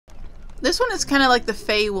This one is kind of like the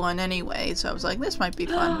Fey one anyway, so I was like, this might be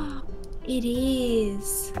fun. It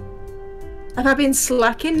is. Have I been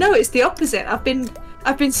slacking? No, it's the opposite. I've been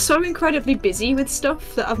so incredibly busy with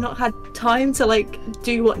stuff that I've not had time to like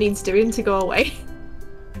do what needs doing to go away.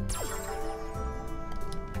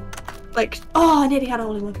 Like, oh, I nearly had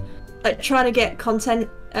all in one. Like trying to get content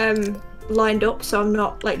lined up so I'm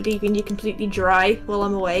not like leaving you completely dry while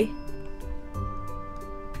I'm away.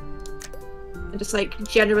 And just like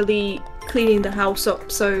generally cleaning the house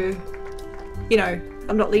up so, you know,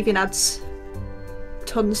 I'm not leaving ads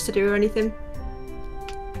tons to do or anything.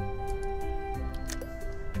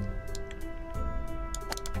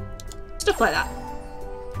 Stuff like that.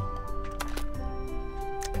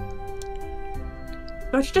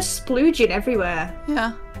 Gosh, just splooging everywhere.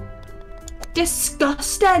 Yeah.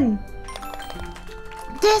 Disgusting!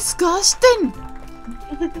 Disgusting!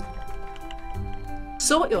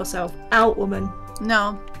 Sort yourself out, woman.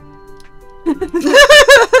 No.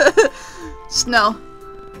 No.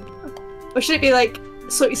 Or should it be like,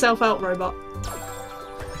 sort yourself out, robot?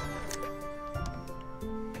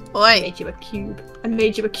 I Oi. made you a cube. I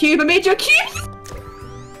made you a cube. I made you a cube!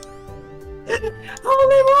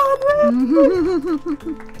 Only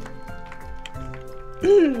one!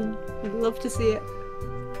 I'd love to see it.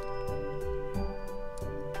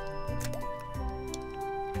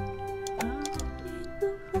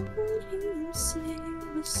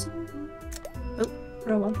 Oh,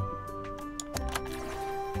 wrong one.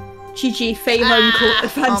 GG, fame home court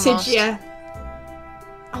advantage, almost. yeah.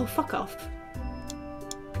 Oh, fuck off.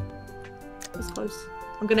 That's close.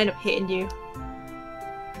 I'm gonna end up hitting you.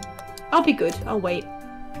 I'll be good, I'll wait.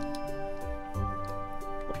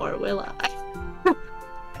 Or will I?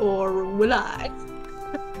 Or will I?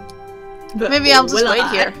 But Maybe I'll just will wait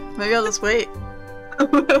I? here. Maybe I'll just wait. I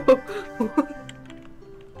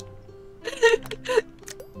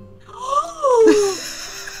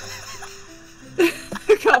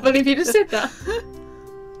can't believe you just said that.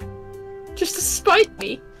 Just to spite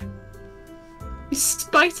me. You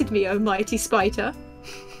spited me, oh mighty spiter.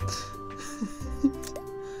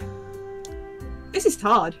 This is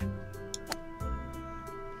hard.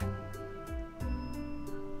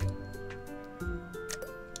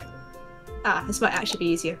 Ah, this might actually be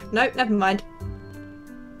easier. Nope, never mind.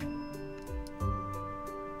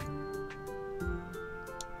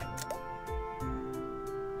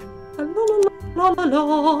 La la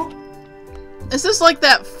la. Is this like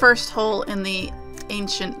that first hole in the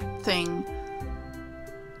ancient thing?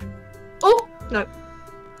 Oh no,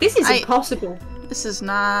 this is impossible. This is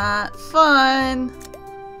not fun.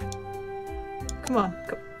 Come on,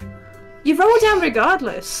 you roll down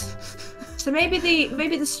regardless. So maybe the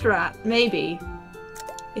strat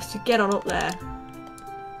is to get on up there.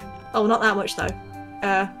 Oh, not that much though.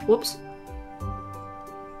 Whoops.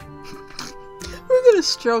 We're gonna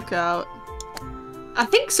stroke out. I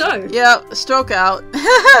think so. Yep, stroke out.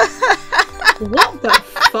 What the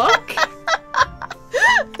fuck?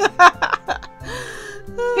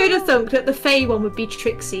 Who'd have thunk that the Fey one would be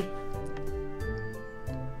Trixie?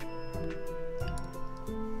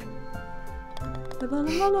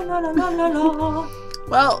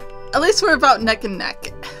 Well, at least we're about neck and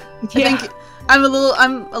neck. Yeah. I think I'm a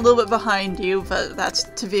little bit behind you, but that's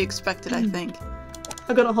to be expected, I think.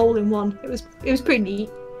 I got a hole in one. It was pretty neat.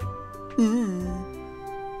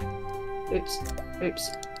 Oops. Oops.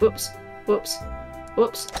 Whoops. Whoops.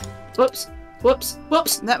 Whoops. Whoops. Whoops.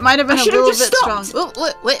 Whoops. That might have been I a little bit stopped. strong.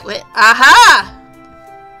 Oh, wait. Aha!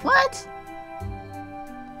 What?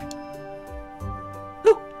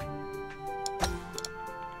 Oh.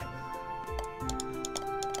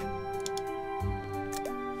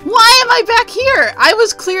 Why am I back here? I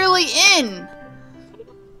was clearly in.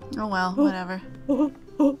 Oh well, whatever.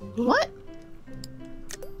 What?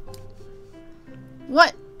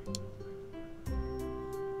 What?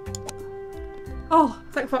 Oh,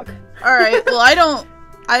 thank fuck. Alright, well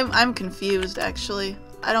I'm confused actually.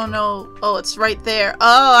 I don't know. Oh, it's right there.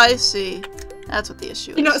 Oh, I see. That's what the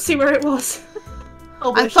issue is. You not see where it was?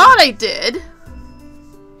 Oh, I thought I did.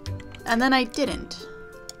 And then I didn't.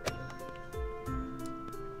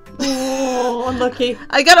 Oh, unlucky.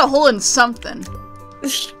 I got a hole in something.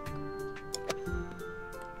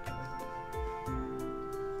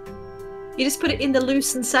 You just put it in the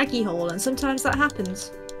loose and saggy hole, and sometimes that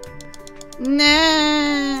happens.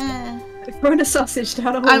 Nah. I've thrown a sausage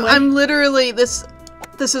down a hallway. I'm literally this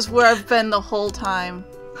is where I've been the whole time.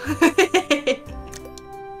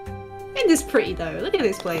 It is pretty though. Look at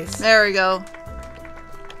this place. There we go.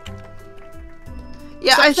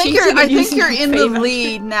 Yeah, Stop I think cheating you're and in using the your fey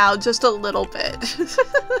lead now, just a little bit.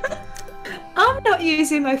 I'm not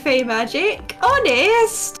using my fey magic.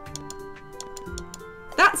 Honest.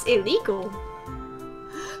 That's illegal.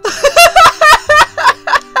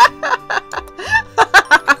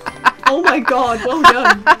 Oh my god, well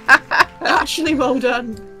done. Actually well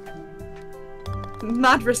done.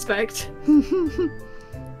 Mad respect. How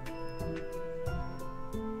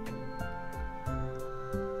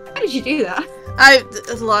did you do that?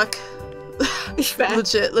 Luck. Fair.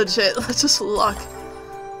 Legit. Just luck.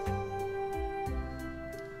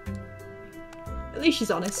 At least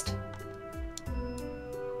she's honest.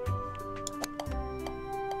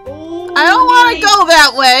 Oh, I don't want to go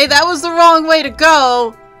that way. That was the wrong way to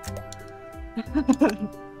go.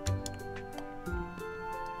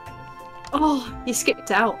 Oh, you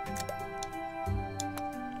skipped out.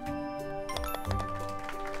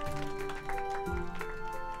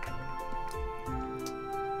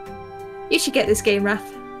 You should get this game,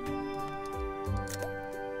 Wrath.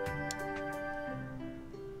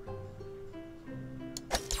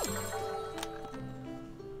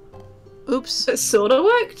 Oops. It sorta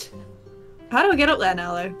worked. How do I get up there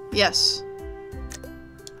now, though? Yes.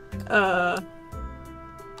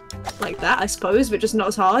 Like that, I suppose, but just not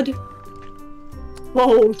as hard.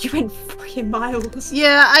 Whoa, you went freaking miles.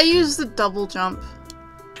 Yeah, I used the double jump.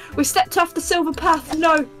 We stepped off the silver path.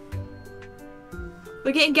 No.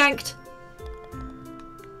 We're getting ganked.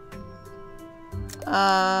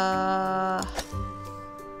 Huh.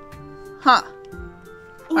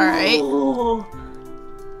 Alright. Oh.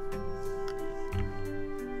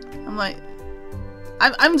 I'm like...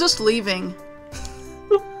 I'm just leaving.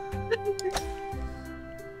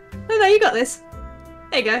 No, you got this.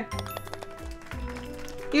 There you go.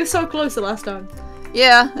 You were so close the last time.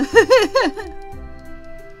 Yeah.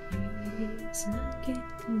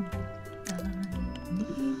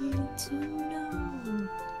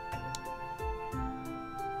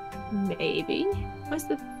 Maybe. Where's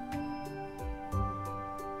the...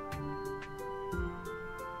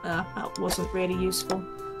 that wasn't really useful.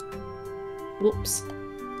 Whoops.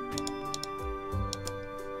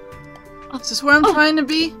 Is this where I'm trying to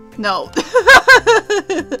be? No.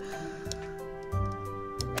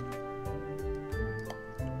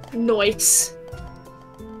 Nice.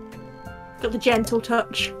 Got the gentle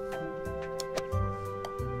touch.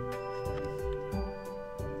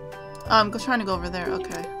 I'm trying to go over there.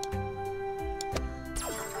 Okay.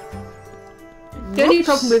 The only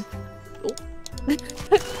problem with...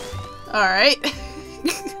 Alright.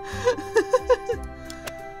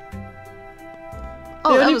 The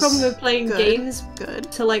only problem with playing good. games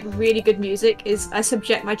Good. to like really good music is I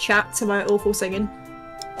subject my chat to my awful singing.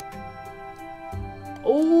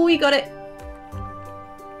 Oh, you got it.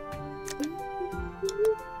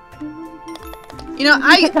 You know,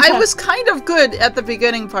 I was kind of good at the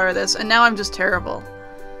beginning part of this, and now I'm just terrible.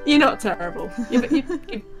 You're not terrible. You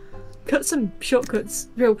cut some shortcuts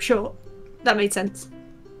real short. That made sense.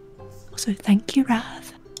 Also, thank you, Rav.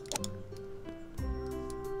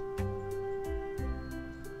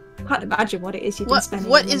 Can't imagine what it is you've been spending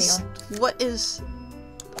money on. What is...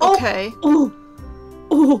 Oh. Okay. Oh!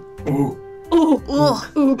 Oh! Ooh. Oh! Ugh.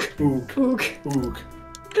 Oog! Oog. Oog! Oog.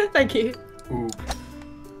 Thank you. Oog.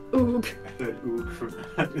 Oog! I said oog from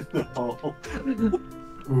the hall.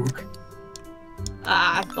 Oog.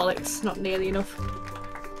 Ah, bollocks. Not nearly enough.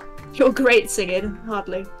 You're great singing.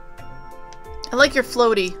 Hardly. I like your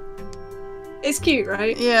floaty. It's cute,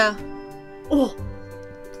 right? Yeah. Oh!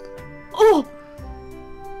 Oh!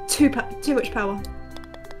 Too much power.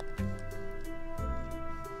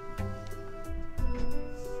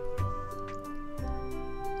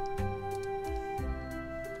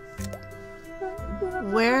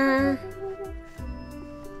 Where?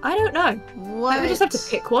 I don't know. What? Maybe we just have to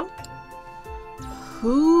pick one.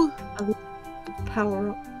 Who? Power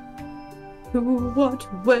up. Who, what,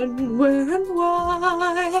 when, where, and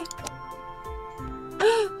why?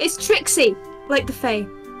 It's Trixie! Like the Fae.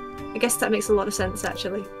 I guess that makes a lot of sense,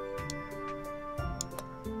 actually.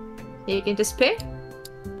 You can disappear.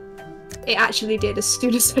 It actually did as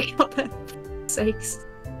soon as I got there. Sakes.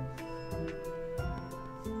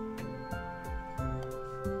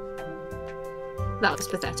 That was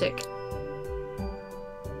pathetic.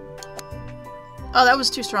 Oh, that was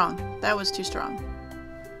too strong. That was too strong.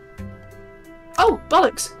 Oh,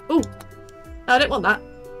 bollocks! Ooh. I don't want that.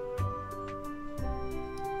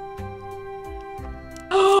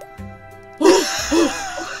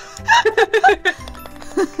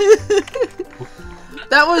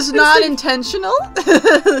 That was not intentional.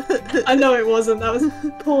 I know it wasn't. That was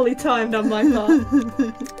poorly timed on my part.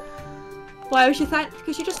 Why was you thanked?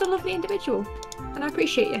 Because you're just a lovely individual. And I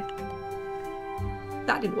appreciate you.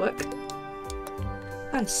 That didn't work.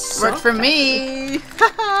 That Worked for me.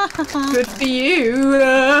 Good for you.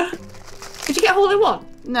 Did you get a hole in one?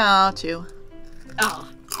 No, 2. Oh.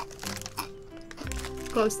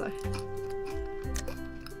 Close though.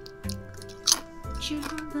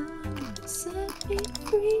 Set me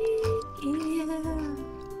free, yeah.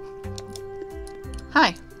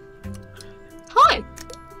 Hi. Hi.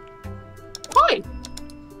 Hi.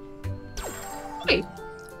 Hi.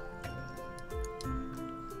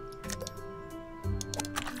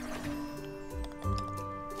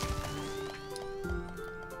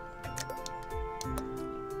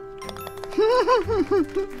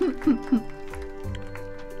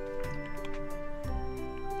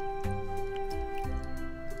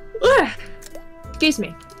 Ugh. Excuse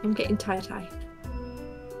me, I'm getting tie-tie.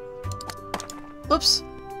 Whoops.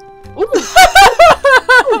 Ooh.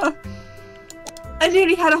 I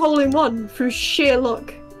nearly had a hole-in-one through sheer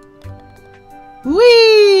luck.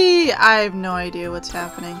 Whee! I have no idea what's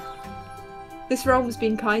happening. This realm's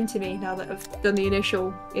been kind to me now that I've done the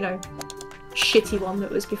initial, you know, shitty one that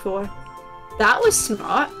was before. That was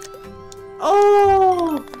smart.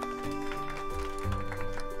 Oh!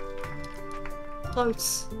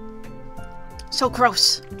 Close. So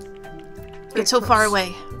gross. Very It's so far close.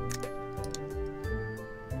 away.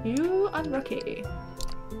 You unlucky.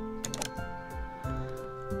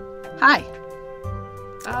 Hi.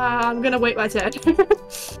 I'm gonna wait my turn.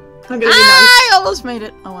 I'm gonna be I almost made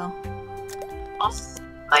it. Oh well. nice.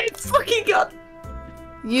 I fucking got.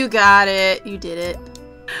 You got it. You did it.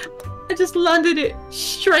 I just landed it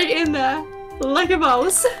straight in there, like a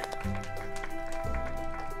mouse.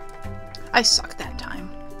 I sucked that time.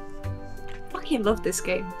 Fucking love this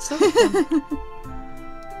game. So fun.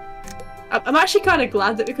 I'm actually kind of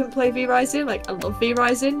glad that we couldn't play V-Rising. Like, I love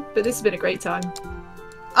V-Rising, but this has been a great time.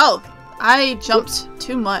 Oh, I jumped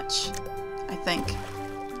too much, I think.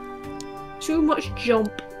 Too much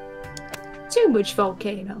jump. Too much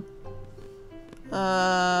volcano.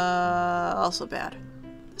 Also bad.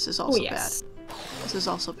 This is also yes. bad. This is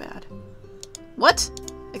also bad. What?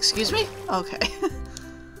 Excuse me? Okay.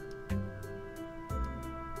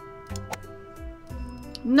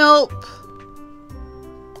 Nope.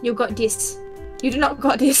 You got this. You do not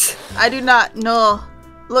got this. I do not. No.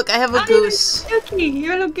 Look, I have a goose. Okay,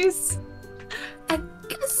 you're a little goose. A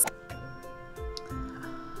goose.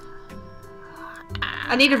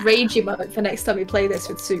 I need a rage emote for next time we play this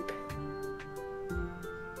with Soup.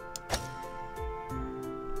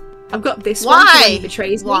 I've got this one for when he Why?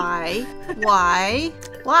 betrays me. Why? Why?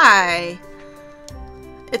 Why?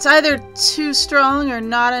 It's either too strong or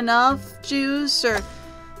not enough juice or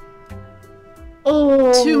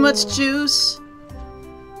Oh. too much juice.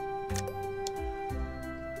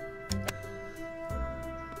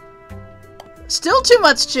 Still too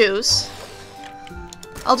much juice.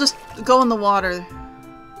 I'll just go in the water.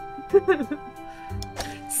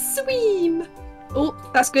 Swim. Oh,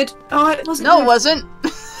 that's good. Oh, it wasn't. No, good. it wasn't.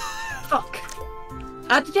 Fuck.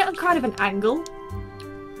 I did it on kind of an angle.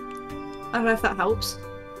 I don't know if that helps.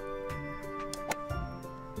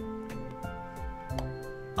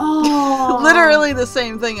 Oh. Literally the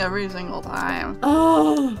same thing every single time.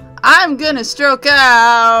 Oh. I'm gonna stroke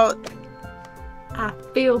out. I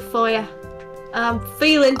feel for you. I'm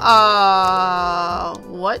feeling.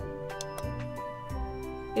 What?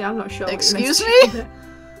 Yeah, I'm not sure. what you're meant Excuse to me? do.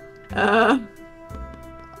 Oh.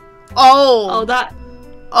 Oh. That.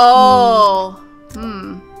 Oh.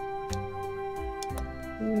 Hmm.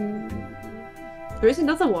 There is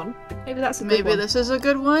another one. Maybe that's a good Maybe one. this is a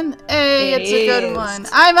good one. Hey, It it's a good is. one.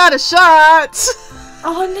 I'm out of shots.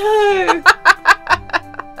 Oh no!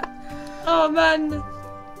 Oh man.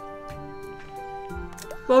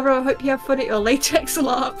 Well, bro, I hope you have fun at your latex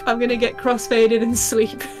LARP. I'm gonna get crossfaded and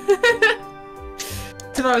sleep.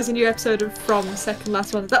 Tomorrow's a new episode of From, second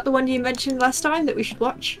last one. Is that the one you mentioned last time that we should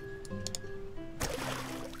watch?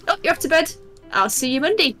 Oh, you're off to bed. I'll see you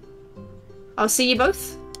Monday. I'll see you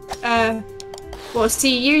both. Well, I'll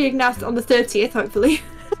see you now on the 30th, hopefully.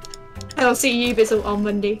 And I'll see you, Bizzle, on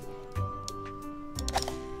Monday.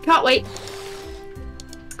 Can't wait.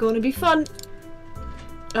 It's gonna be fun.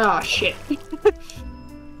 Oh, shit.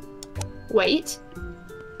 Wait.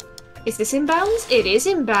 Is this inbounds? It is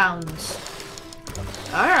inbounds.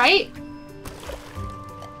 Alright.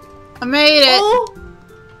 I made it. Oh!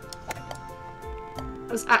 That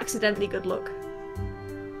was accidentally good luck.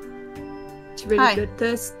 It's really Hi. good.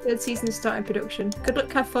 Third season starting production. Good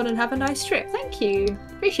luck, have fun, and have a nice trip. Thank you.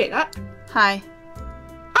 Appreciate that. Hi.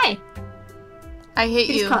 Hi. I hate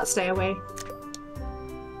You you. just can't stay away.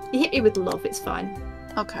 You hit me with love, it's fine.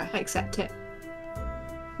 Okay. I accept it.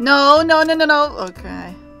 No, no, no, no, no.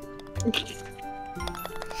 Okay.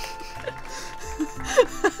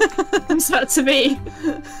 Comes back to me.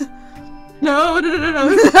 No, no, no, no,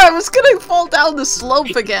 no. I was gonna fall down the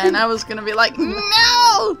slope again. I was gonna be like,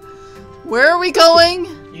 no! Where are we going?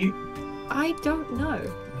 I don't know.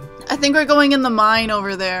 I think we're going in the mine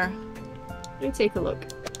over there. Let me take a look.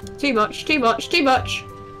 Too much, too much, too much.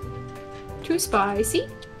 Too spicy.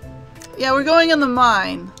 Yeah, we're going in the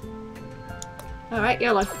mine. Alright,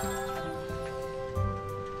 yellow.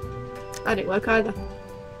 That didn't work either.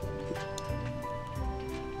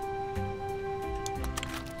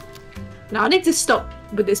 Now I need to stop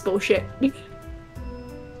with this bullshit.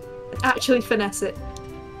 Actually finesse it.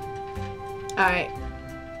 Alright.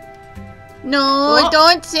 No, What?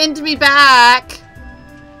 don't send me back.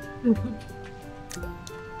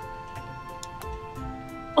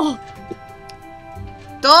 Oh!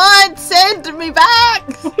 Don't send me back!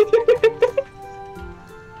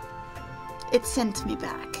 It sent me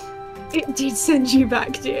back. It did send you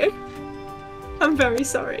back, dear. I'm very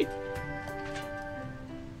sorry.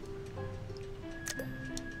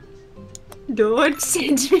 Don't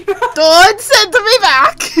send me back. Don't send me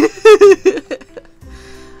back!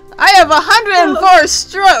 I have 104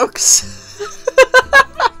 strokes!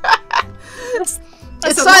 That's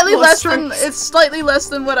It's a lot slightly more less than strokes. it's slightly less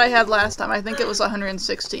than what I had last time. I think it was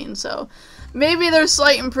 116, so maybe there's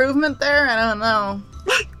slight improvement there, I don't know.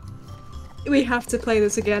 We have to play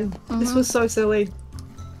this again. This Mhm. was so silly.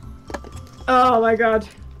 Oh my god.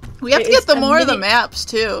 We have It to get is the a more of the minute- maps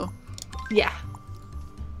too. Yeah.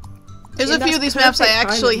 There's Yeah, a few that's of these maps I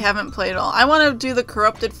perfect actually timing. haven't played all. I want to do the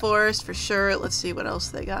Corrupted Forest for sure. Let's see what else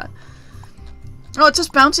they got. Oh, it's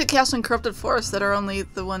just Bouncy Castle and Corrupted Forest that are only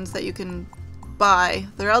the ones that you can buy.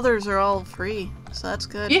 The others are all free, so that's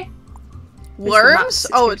good. Yeah. Worms? maps,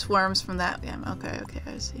 it's Oh, good. it's Worms from that game. Okay, okay,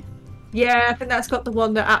 I see. Yeah, I think that's got the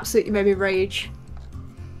one that absolutely made me rage.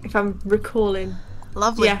 If I'm recalling.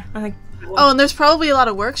 Lovely. Yeah, I think. Oh, and there's probably a lot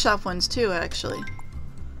of workshop ones too, actually.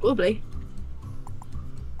 Probably.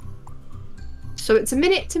 So it's a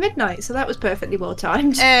minute to midnight, so that was perfectly well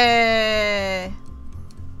timed. Hey.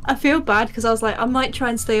 I feel bad because I was like, I might try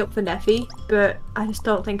and stay up for Neffy, but I just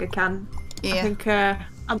don't think I can. I Yeah. think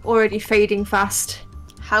I'm already fading fast.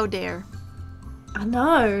 How dare. I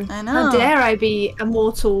know. I know. How dare I be a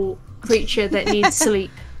mortal creature that needs sleep?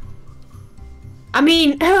 I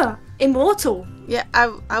mean, immortal. Yeah,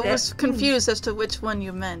 I Yeah. was confused as to which one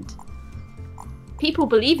you meant. People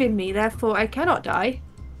believe in me, therefore I cannot die.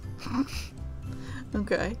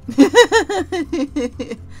 Okay.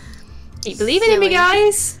 Keep believing in me, Silly.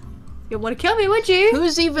 guys. You wouldn't want to kill me, would you?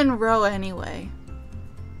 Who's even Ro anyway?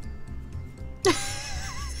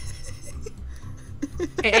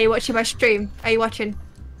 Hey, are you watching my stream? Are you watching?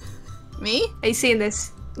 Me? Are you seeing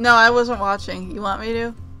this? No, I wasn't watching. You want me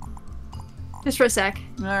to? Just for a sec.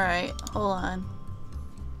 Alright, hold on.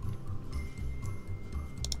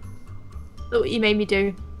 Look what you made me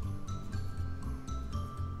do.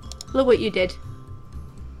 Look what you did.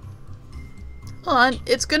 Hold on,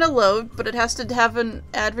 it's gonna load, but it has to have an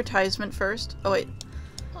advertisement first. Oh wait.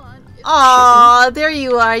 Aw, there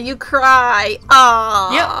you are, you cry.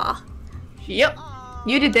 Aw. Yep.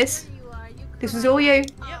 You did this. This was all you. Yep.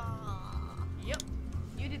 Yep.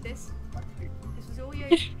 You did this. This was all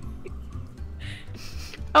you.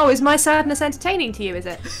 Oh, is my sadness entertaining to you, is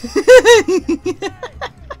it?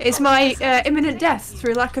 Is my imminent death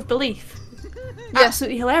through lack of belief Yeah.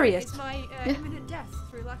 absolutely hilarious? It's my Yeah. imminent death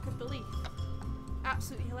through lack of belief.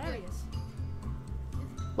 Absolutely hilarious.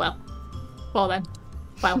 Well then.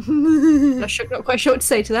 Well, not quite sure what to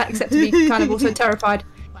say to that, except to be kind of also terrified.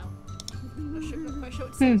 Not quite sure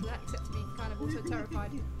what to say to that, except to be kind of also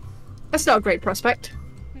terrified. That's not a great prospect.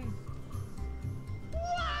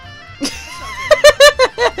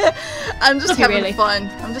 I'm just Okay, having really. fun.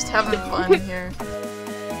 I'm just having fun here.